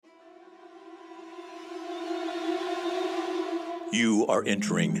You are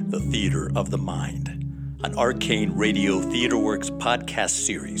entering the Theater of the Mind, an Arcane Radio TheaterWorks podcast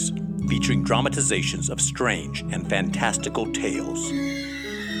series featuring dramatizations of strange and fantastical tales.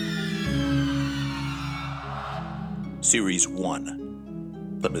 Series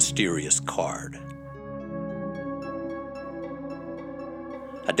 1, The Mysterious Card.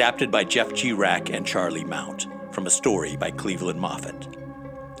 Adapted by Jeff G. Rack and Charlie Mount from a story by Cleveland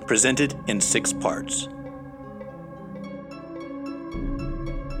Moffett. Presented in 6 parts.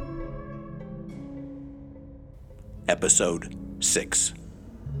 Episode 6.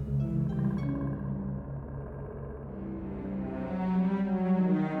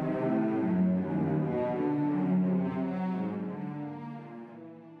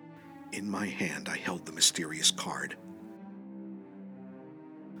 In my hand, I held the mysterious card.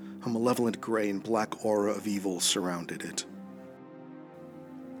 A malevolent gray and black aura of evil surrounded it.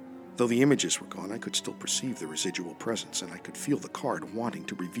 Though the images were gone, I could still perceive the residual presence, and I could feel the card wanting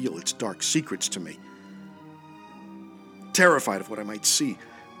to reveal its dark secrets to me. Terrified of what I might see,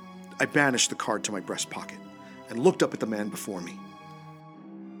 I banished the card to my breast pocket and looked up at the man before me.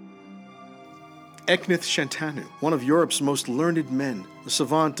 Eknith Shantanu, one of Europe's most learned men, a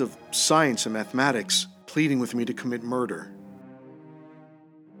savant of science and mathematics, pleading with me to commit murder.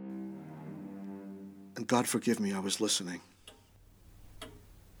 And God forgive me, I was listening.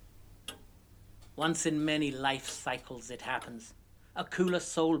 Once in many life cycles it happens. A cooler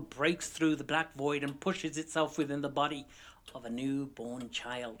soul breaks through the black void and pushes itself within the body of a newborn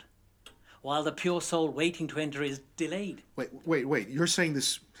child, while the pure soul waiting to enter is delayed. Wait. You're saying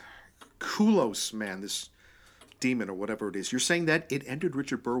this Kulos man, this demon or whatever it is, you're saying that it entered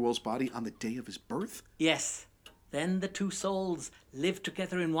Richard Burwell's body on the day of his birth? Yes. Then the two souls live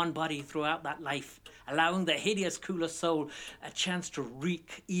together in one body throughout that life, allowing the hideous cooler soul a chance to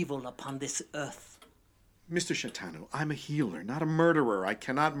wreak evil upon this earth. Mr. Shantanu, I'm a healer, not a murderer. I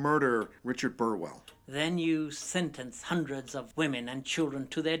cannot murder Richard Burwell. Then you sentence hundreds of women and children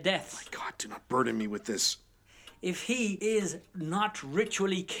to their deaths. My God, do not burden me with this. If he is not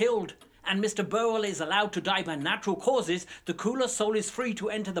ritually killed and Mr. Burwell is allowed to die by natural causes, the cooler soul is free to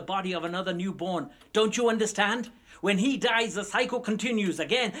enter the body of another newborn. Don't you understand? When he dies, the cycle continues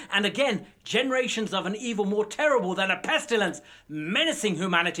again and again. Generations of an evil more terrible than a pestilence, menacing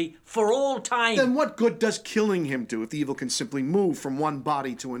humanity for all time. Then what good does killing him do if the evil can simply move from one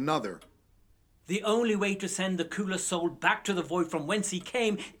body to another? The only way to send the cooler soul back to the void from whence he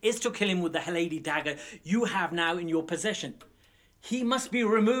came is to kill him with the Heladi dagger you have now in your possession. He must be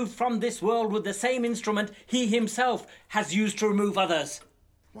removed from this world with the same instrument he himself has used to remove others.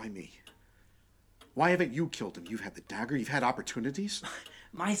 Why me? Why haven't you killed him? You've had the dagger, you've had opportunities.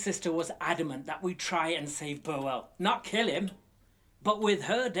 My sister was adamant that we try and save Burwell, not kill him. But with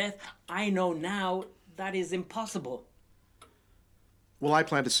her death, I know now that is impossible. Well, I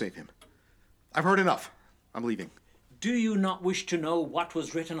plan to save him. I've heard enough. I'm leaving. Do you not wish to know what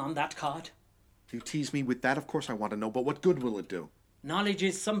was written on that card? You tease me with that, of course I want to know, but what good will it do? Knowledge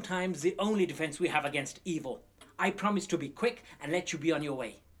is sometimes the only defense we have against evil. I promise to be quick and let you be on your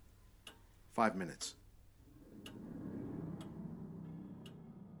way. 5 minutes.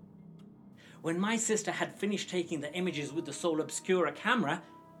 When my sister had finished taking the images with the Soul Obscura camera,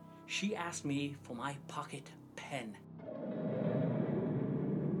 she asked me for my pocket pen.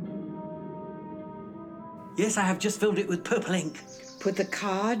 Yes, I have just filled it with purple ink. Put the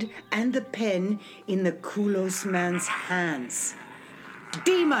card and the pen in the Kulos man's hands.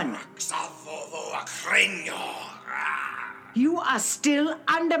 Demon! You are still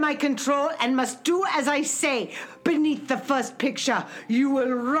under my control and must do as I say. Beneath the first picture, you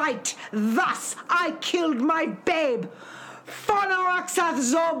will write, "Thus I killed my babe. Fonoraxath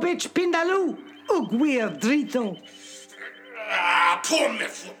Zobich Pindalu, Ugwir Drito."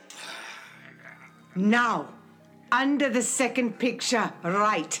 Now, under the second picture,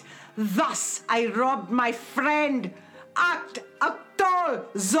 write, "Thus I robbed my friend. Act Aktol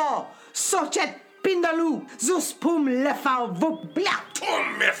Zo Sochet Pindalu Zuspum Lefau Vup Black."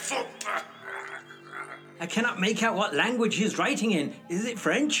 I cannot make out what language he's writing in. Is it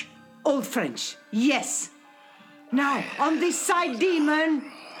French? Old French, yes. Now, on this side,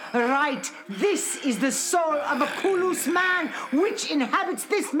 demon, write, "This is the soul of a Kulus man which inhabits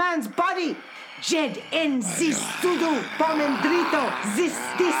this man's body. Jed en zis tudo pomendrito zis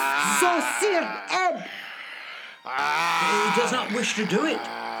dis so sir eb." He does not wish to do it.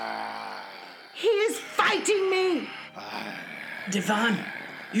 He is fighting me. Divan,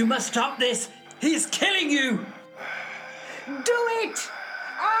 you must stop this. He is killing you. Do it.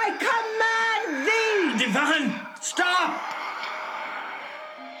 I command thee. Divan, stop.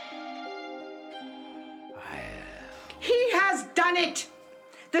 He has done done it!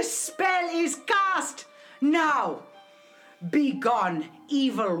 The spell is cast! Now, be gone,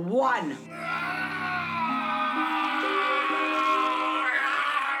 evil one!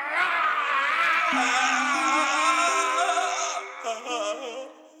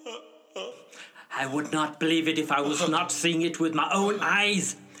 I would not believe it if I was not seeing it with my own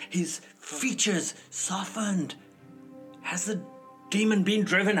eyes. His features softened. Has the demon been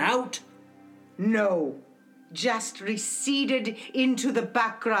driven out? No, just receded into the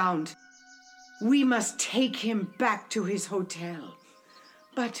background. We must take him back to his hotel.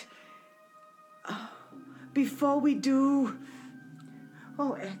 But before we do...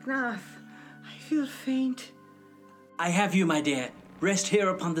 Oh, Eknath, I feel faint. I have you, my dear. Rest here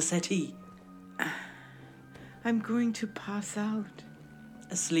upon the settee. I'm going to pass out.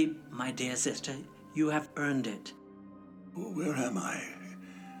 Asleep, my dear sister. You have earned it. Where am I?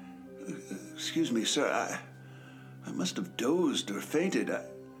 Excuse me, sir. I must have dozed or fainted.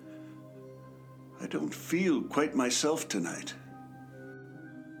 I don't feel quite myself tonight.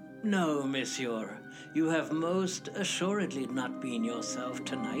 No, monsieur. You have most assuredly not been yourself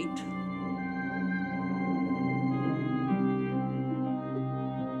tonight.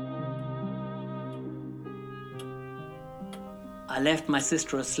 I left my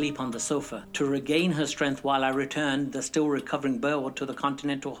sister asleep on the sofa to regain her strength while I returned the still recovering Burwell to the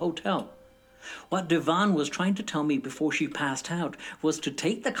Continental Hotel. What Devane was trying to tell me before she passed out was to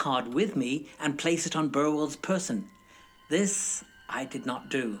take the card with me and place it on Burwell's person. This I did not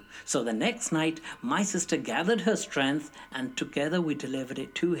do. So the next night, my sister gathered her strength and together we delivered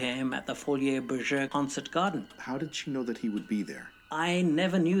it to him at the Folies-Bergère concert garden. How did she know that he would be there? I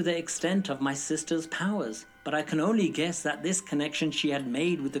never knew the extent of my sister's powers, but I can only guess that this connection she had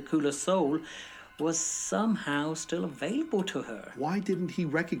made with the cooler soul was somehow still available to her. Why didn't he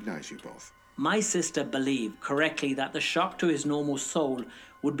recognize you both? My sister believed correctly that the shock to his normal soul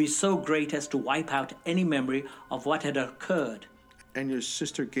would be so great as to wipe out any memory of what had occurred. And your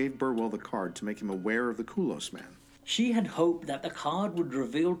sister gave Burwell the card to make him aware of the Koulos man. She had hoped that the card would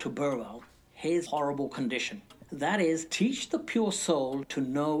reveal to Burwell his horrible condition. That is, teach the pure soul to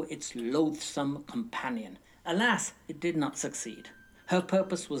know its loathsome companion. Alas, it did not succeed. Her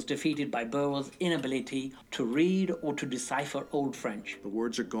purpose was defeated by Burwell's inability to read or to decipher Old French. The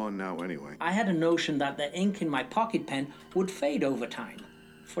words are gone now anyway. I had a notion that the ink in my pocket pen would fade over time,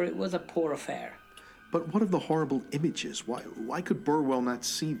 for it was a poor affair. But what of the horrible images? Why could Burwell not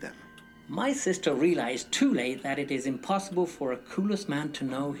see them? My sister realized too late that it is impossible for a Koulos man to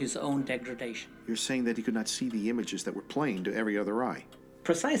know his own degradation. You're saying that he could not see the images that were plain to every other eye.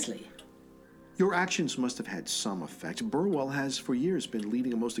 Precisely. Your actions must have had some effect. Burwell has for years been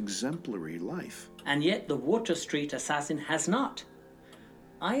leading a most exemplary life. And yet the Water Street assassin has not.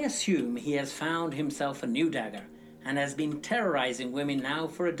 I assume he has found himself a new dagger and has been terrorizing women now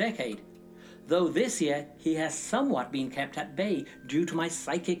for a decade. Though this year he has somewhat been kept at bay due to my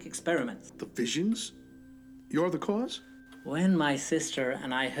psychic experiments. The visions? You're the cause? When my sister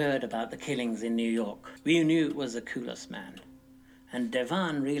and I heard about the killings in New York, we knew it was the Koulos man. And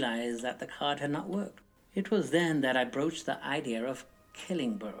Devane realized that the card had not worked. It was then that I broached the idea of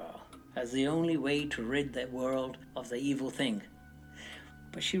killing Burwell as the only way to rid the world of the evil thing.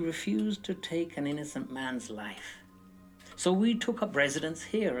 But she refused to take an innocent man's life. So we took up residence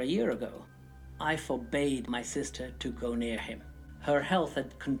here a year ago. I forbade my sister to go near him. Her health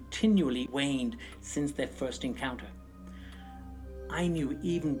had continually waned since their first encounter. I knew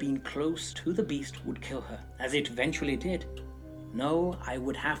even being close to the beast would kill her, as it eventually did. No, I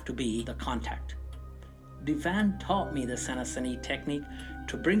would have to be the contact. Devane taught me the Senasani technique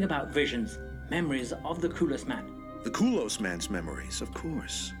to bring about visions, memories of the Koulos man. The Koulos man's memories, of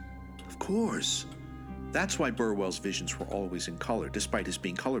course. Of course. That's why Burwell's visions were always in color, despite his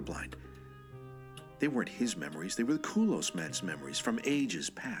being colorblind. They weren't his memories, they were the Koulos man's memories from ages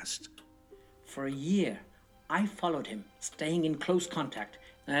past. For a year, I followed him, staying in close contact.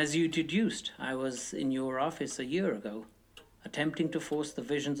 As you deduced, I was in your office a year ago, attempting to force the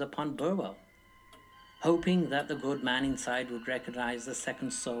visions upon Burwell, hoping that the good man inside would recognize the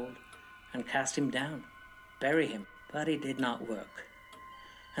second soul and cast him down, bury him. But it did not work.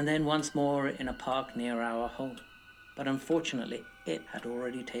 And then once more in a park near our home. But unfortunately, it had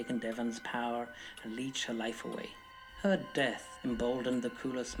already taken Devane's power and leached her life away. Her death emboldened the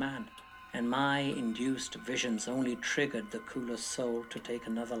Koulos man, and my induced visions only triggered the Koulos soul to take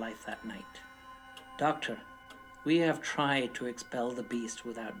another life that night. Doctor, we have tried to expel the beast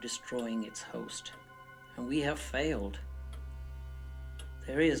without destroying its host, and we have failed.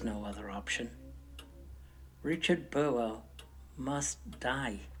 There is no other option. Richard Burwell must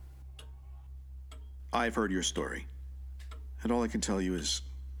die. I've heard your story, And all I can tell you is,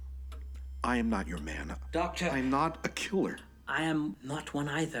 I am not your man. Doctor. I am not a killer. I am not one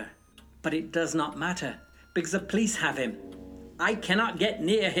either. But it does not matter, because the police have him. I cannot get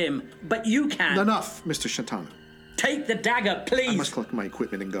near him, but you can. Enough, Mr. Shantano. Take the dagger, please. I must collect my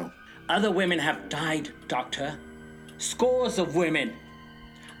equipment and go. Other women have died, Doctor. Scores of women.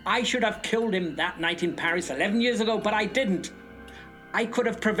 I should have killed him that night in Paris 11 years ago, but I didn't. I could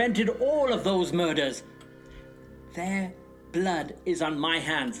have prevented all of those murders. Their blood is on my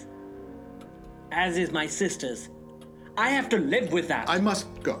hands, as is my sister's. I have to live with that. I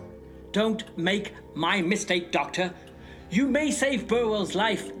must go. Don't make my mistake, Doctor. You may save Burwell's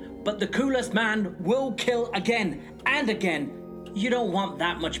life, but the coolest man will kill again and again. You don't want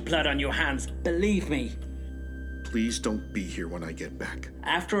that much blood on your hands, believe me. Please don't be here when I get back.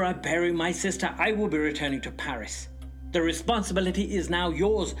 After I bury my sister, I will be returning to Paris. The responsibility is now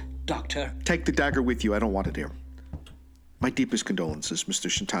yours, Doctor. Take the dagger with you. I don't want it here. My deepest condolences, Mr.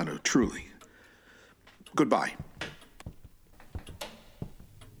 Shantano, truly. Goodbye.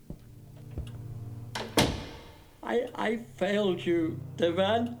 I failed you,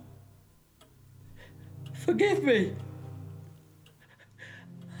 Devan. Forgive me.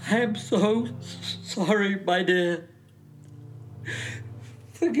 I am so sorry, my dear.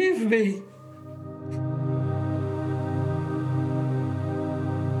 Forgive me.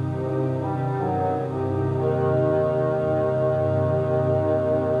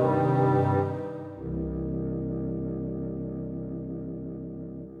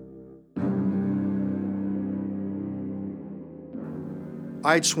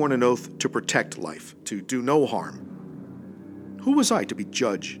 I'd sworn an oath to protect life, to do no harm. Who was I to be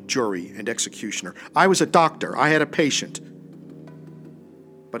judge, jury, and executioner? I was a doctor. I had a patient.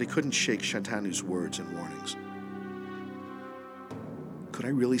 But I couldn't shake Shantano's words and warnings. Could I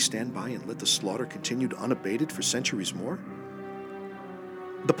really stand by and let the slaughter continue unabated for centuries more?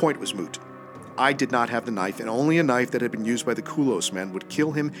 The point was moot. I did not have the knife, and only a knife that had been used by the Koulos men would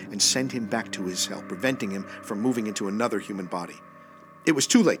kill him and send him back to his hell, preventing him from moving into another human body. It was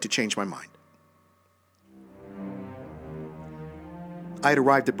too late to change my mind. I had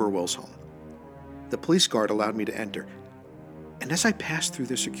arrived at Burwell's home. The police guard allowed me to enter, and as I passed through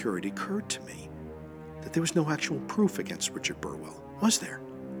their security, it occurred to me that there was no actual proof against Richard Burwell, was there?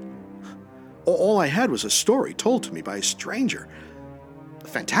 All I had was a story told to me by a stranger. A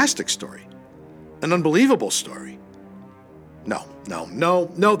fantastic story. An unbelievable story. No,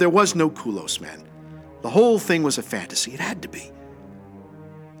 there was no Koulos man. The whole thing was a fantasy. It had to be.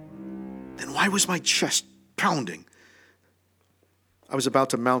 Then why was my chest pounding? I was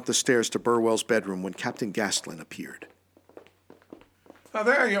about to mount the stairs to Burwell's bedroom when Captain Gastlin appeared. Oh,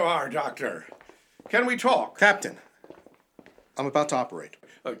 there you are, Doctor. Can we talk? Captain, I'm about to operate.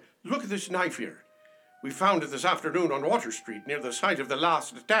 Look at this knife here. We found it this afternoon on Water Street near the site of the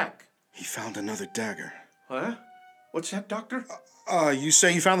last attack. He found another dagger. Huh? What's that, Doctor? You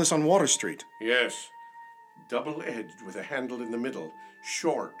say he found this on Water Street? Yes. Double-edged with a handle in the middle.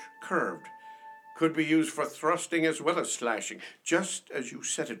 Short, curved. Could be used for thrusting as well as slashing, just as you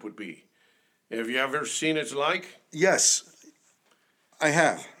said it would be. Have you ever seen its like? Yes, I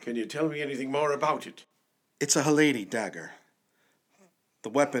have. Can you tell me anything more about it? It's a Haledi dagger. The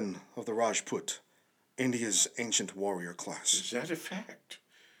weapon of the Rajput, India's ancient warrior class. Is that a fact?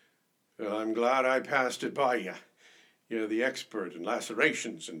 Well, I'm glad I passed it by you. You're the expert in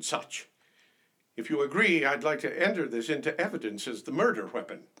lacerations and such. If you agree, I'd like to enter this into evidence as the murder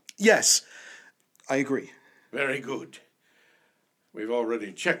weapon. Yes, I agree. Very good. We've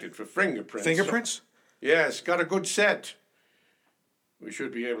already checked it for fingerprints. Fingerprints? So, yes, got a good set. We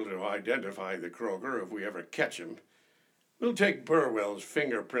should be able to identify the Kroger if we ever catch him. We'll take Burwell's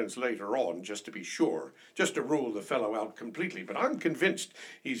fingerprints later on, just to be sure, just to rule the fellow out completely, but I'm convinced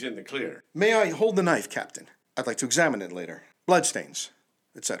he's in the clear. May I hold the knife, Captain? I'd like to examine it later. Bloodstains,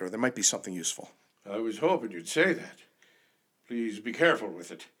 etc. There might be something useful. I was hoping you'd say that. Please be careful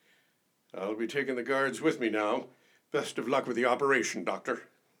with it. I'll be taking the guards with me now. Best of luck with the operation, Doctor.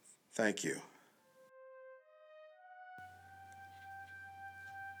 Thank you.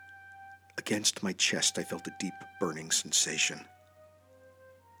 Against my chest, I felt a deep, burning sensation.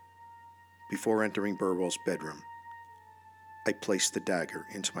 Before entering Burwell's bedroom, I placed the dagger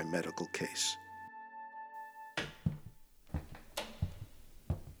into my medical case.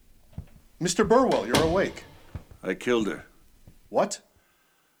 Mr. Burwell, you're awake. I killed her. What?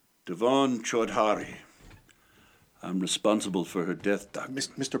 Devon Chaudhary. I'm responsible for her death, Doctor.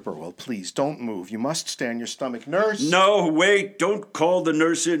 Mr. Burwell, please, don't move. You must stay on your stomach. Nurse! No, wait! Don't call the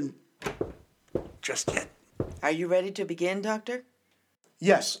nurse in just yet. Are you ready to begin, Doctor?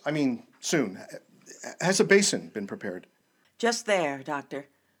 Yes, soon. Has a basin been prepared? Just there, Doctor.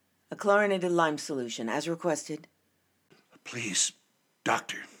 A chlorinated lime solution, as requested. Please,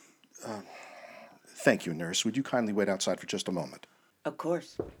 Doctor. Thank you, nurse. Would you kindly wait outside for just a moment? Of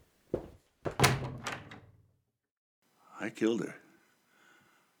course. I killed her.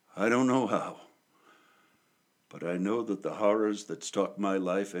 I don't know how, but I know that the horrors that stalked my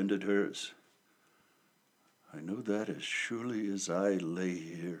life ended hers. I know that as surely as I lay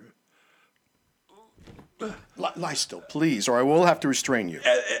here. Lie still, please, or I will have to restrain you.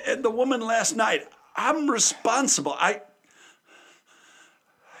 And the woman last night, I'm responsible. I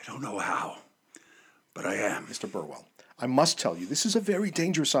don't know how, but I am. Mr. Burwell, I must tell you, this is a very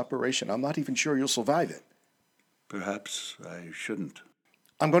dangerous operation. I'm not even sure you'll survive it. Perhaps I shouldn't.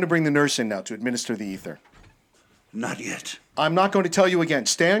 I'm going to bring the nurse in now to administer the ether. Not yet. I'm not going to tell you again.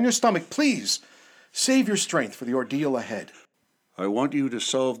 Stay on your stomach, please. Save your strength for the ordeal ahead. I want you to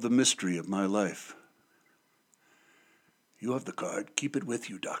solve the mystery of my life. You have the card. Keep it with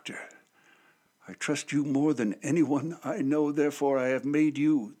you, Doctor. I trust you more than anyone I know, therefore I have made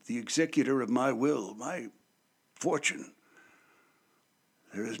you the executor of my will, my fortune.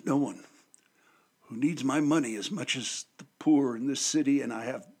 There is no one who needs my money as much as the poor in this city, and I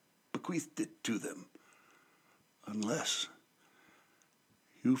have bequeathed it to them. Unless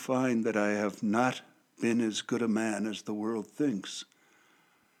you find that I have not been as good a man as the world thinks.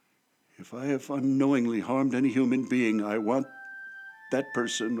 If I have unknowingly harmed any human being, I want that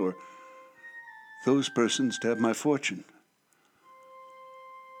person or those persons to have my fortune.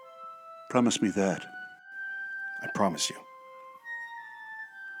 Promise me that. I promise you.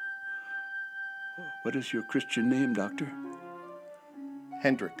 What is your Christian name, Doctor?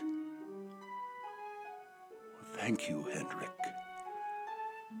 Hendrik. Thank you, Hendrik.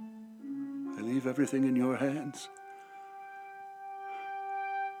 I leave everything in your hands.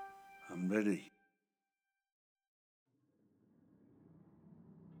 I'm ready.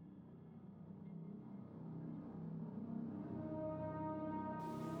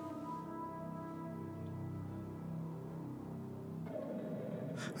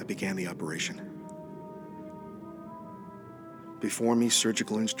 I began the operation. Before me,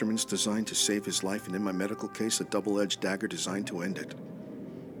 surgical instruments designed to save his life, and in my medical case, a double-edged dagger designed to end it.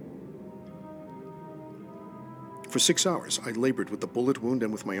 For 6 hours, I labored with the bullet wound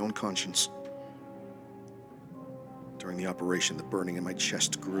and with my own conscience. During the operation, the burning in my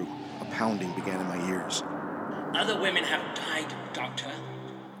chest grew. A pounding began in my ears. Other women have died, Doctor.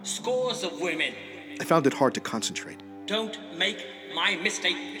 Scores of women. I found it hard to concentrate. Don't make my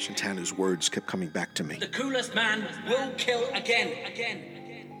mistake. Santana's words kept coming back to me. The coolest man will kill again.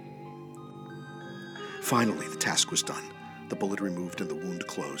 Finally, the task was done. The bullet removed and the wound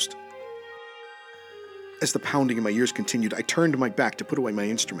closed. As the pounding in my ears continued, I turned my back to put away my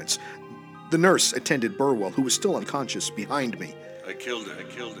instruments. The nurse attended Burwell, who was still unconscious, behind me. I killed her.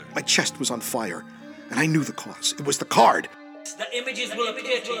 My chest was on fire, and I knew the cause. It was the card. The images will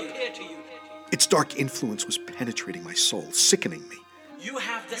appear to you. Its dark influence was penetrating my soul, sickening me. You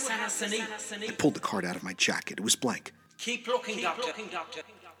have the Saraceni. I pulled the card out of my jacket. It was blank. Keep looking, Doctor.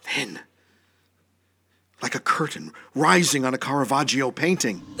 Then, like a curtain rising on a Caravaggio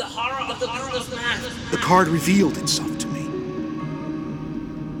painting, The horror of the coolest man. the card revealed itself to me.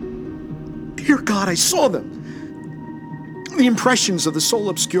 Dear God, I saw them. The impressions of the soul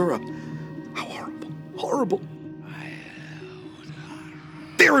obscura. How horrible.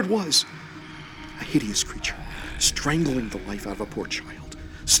 There it was. A hideous creature, strangling the life out of a poor child,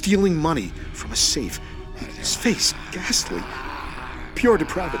 stealing money from a safe. His face, ghastly. Pure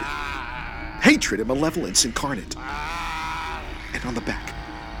depravity. Hatred and malevolence incarnate. And on the back,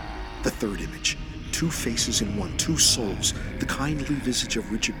 the third image. 2 faces in one, 2 souls. The kindly visage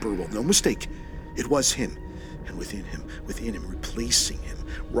of Richard Burwell. No mistake. It was him. And within him, replacing him,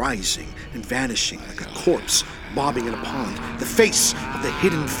 rising and vanishing like a corpse, bobbing in a pond. The face of the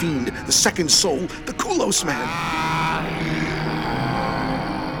hidden fiend, the second soul, the Koulos man.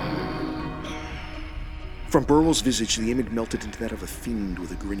 From Burwell's visage, the image melted into that of a fiend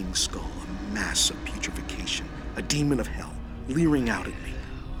with a grinning skull, a mass of putrefaction, a demon of hell, leering out at me,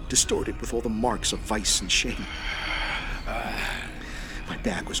 distorted with all the marks of vice and shame. My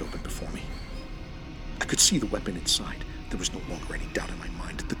bag was open before me. I could see the weapon inside. There was no longer any doubt in my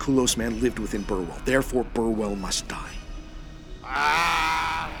mind. The Koulos man lived within Burwell. Therefore, Burwell must die.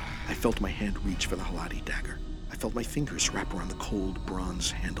 I felt my hand reach for the Haladi dagger. I felt my fingers wrap around the cold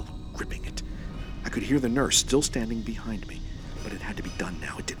bronze handle, gripping it. I could hear the nurse still standing behind me, but it had to be done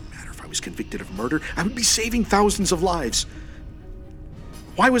now. It didn't matter if I was convicted of murder. I would be saving thousands of lives.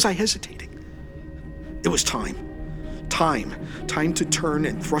 Why was I hesitating? It was time. Time to turn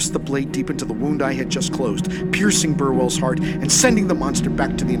and thrust the blade deep into the wound I had just closed, piercing Burwell's heart and sending the monster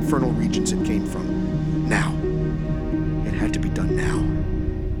back to the infernal regions it came from. Now. It had to be done now.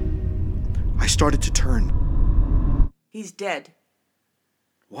 I started to turn. He's dead.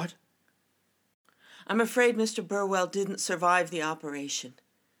 What? I'm afraid Mr. Burwell didn't survive the operation.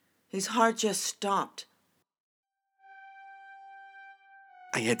 His heart just stopped.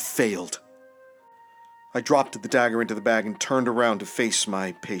 I had failed. I dropped the dagger into the bag and turned around to face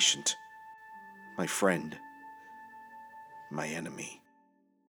my patient, my friend, my enemy.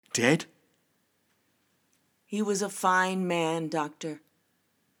 Dead? He was a fine man, Doctor.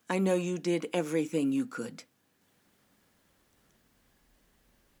 I know you did everything you could.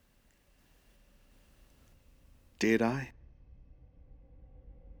 Did I?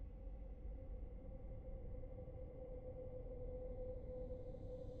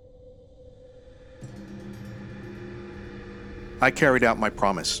 I carried out my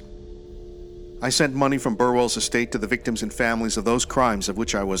promise. I sent money from Burwell's estate to the victims and families of those crimes of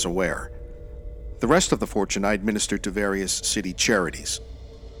which I was aware. The rest of the fortune I administered to various city charities.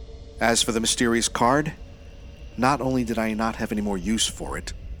 As for the mysterious card, not only did I not have any more use for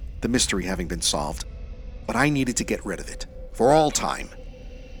it, the mystery having been solved, but I needed to get rid of it, for all time.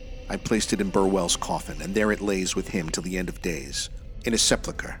 I placed it in Burwell's coffin, and there it lays with him till the end of days, in a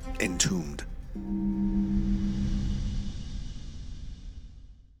sepulchre, entombed.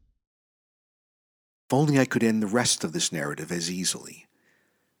 If only I could end the rest of this narrative as easily.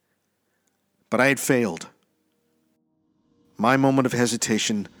 But I had failed. My moment of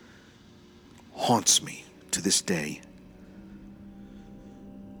hesitation haunts me to this day.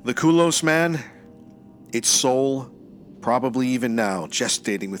 The Koulos man, its soul, probably even now,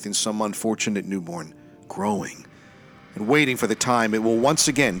 gestating within some unfortunate newborn, growing, and waiting for the time it will once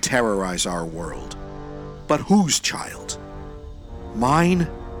again terrorize our world. But whose child? Mine?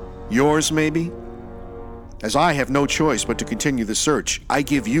 Yours, maybe? As I have no choice but to continue the search, I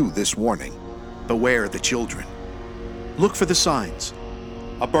give you this warning. Beware the children. Look for the signs.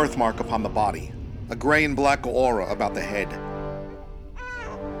 A birthmark upon the body, a gray and black aura about the head.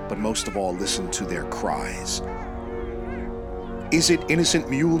 But most of all, listen to their cries. Is it innocent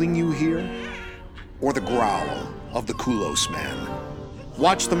mewling you hear, or the growl of the Koulos man?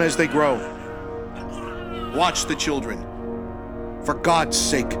 Watch them as they grow. Watch the children. For God's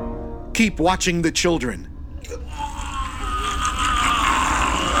sake, keep watching the children.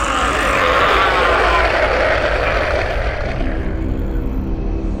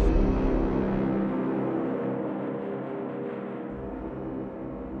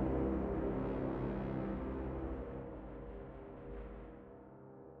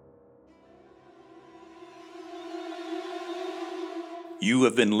 You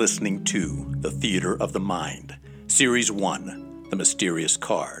have been listening to The Theater of the Mind, Series 1, The Mysterious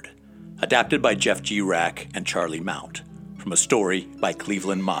Card, adapted by Jeff G. Rack and Charlie Mount, from a story by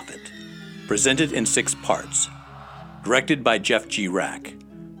Cleveland Moffett. Presented in 6 parts. Directed by Jeff G. Rack.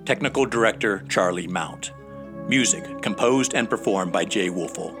 Technical Director Charlie Mount. Music composed and performed by Jay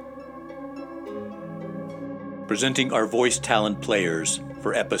Wolfel. Presenting our voice talent players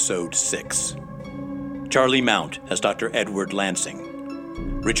for Episode 6. Charlie Mount as Dr. Edward Lansing.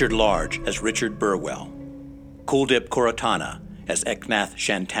 Richard Large as Richard Burwell. Kuldip Koratana as Eknath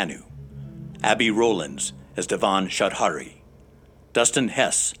Shantanu. Abby Rowlands as Devan Shadhari. Dustin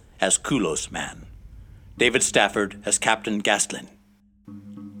Hess as Koulos Man. David Stafford as Captain Gastlin.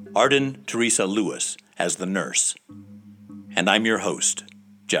 Arden Teresa Lewis as the nurse. And I'm your host,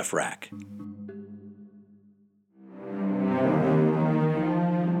 Jeff Rack.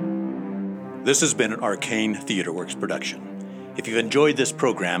 This has been an Arcane TheaterWorks production. If you've enjoyed this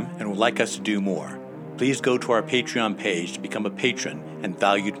program and would like us to do more, please go to our Patreon page to become a patron and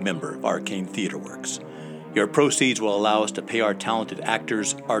valued member of Arcane TheaterWorks. Your proceeds will allow us to pay our talented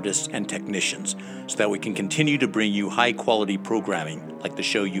actors, artists, and technicians so that we can continue to bring you high-quality programming like the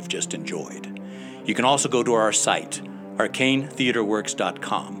show you've just enjoyed. You can also go to our site,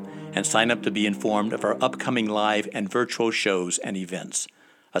 arcanetheaterworks.com, and sign up to be informed of our upcoming live and virtual shows and events.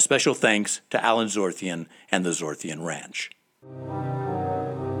 A special thanks to Alan Zorthian and the Zorthian Ranch.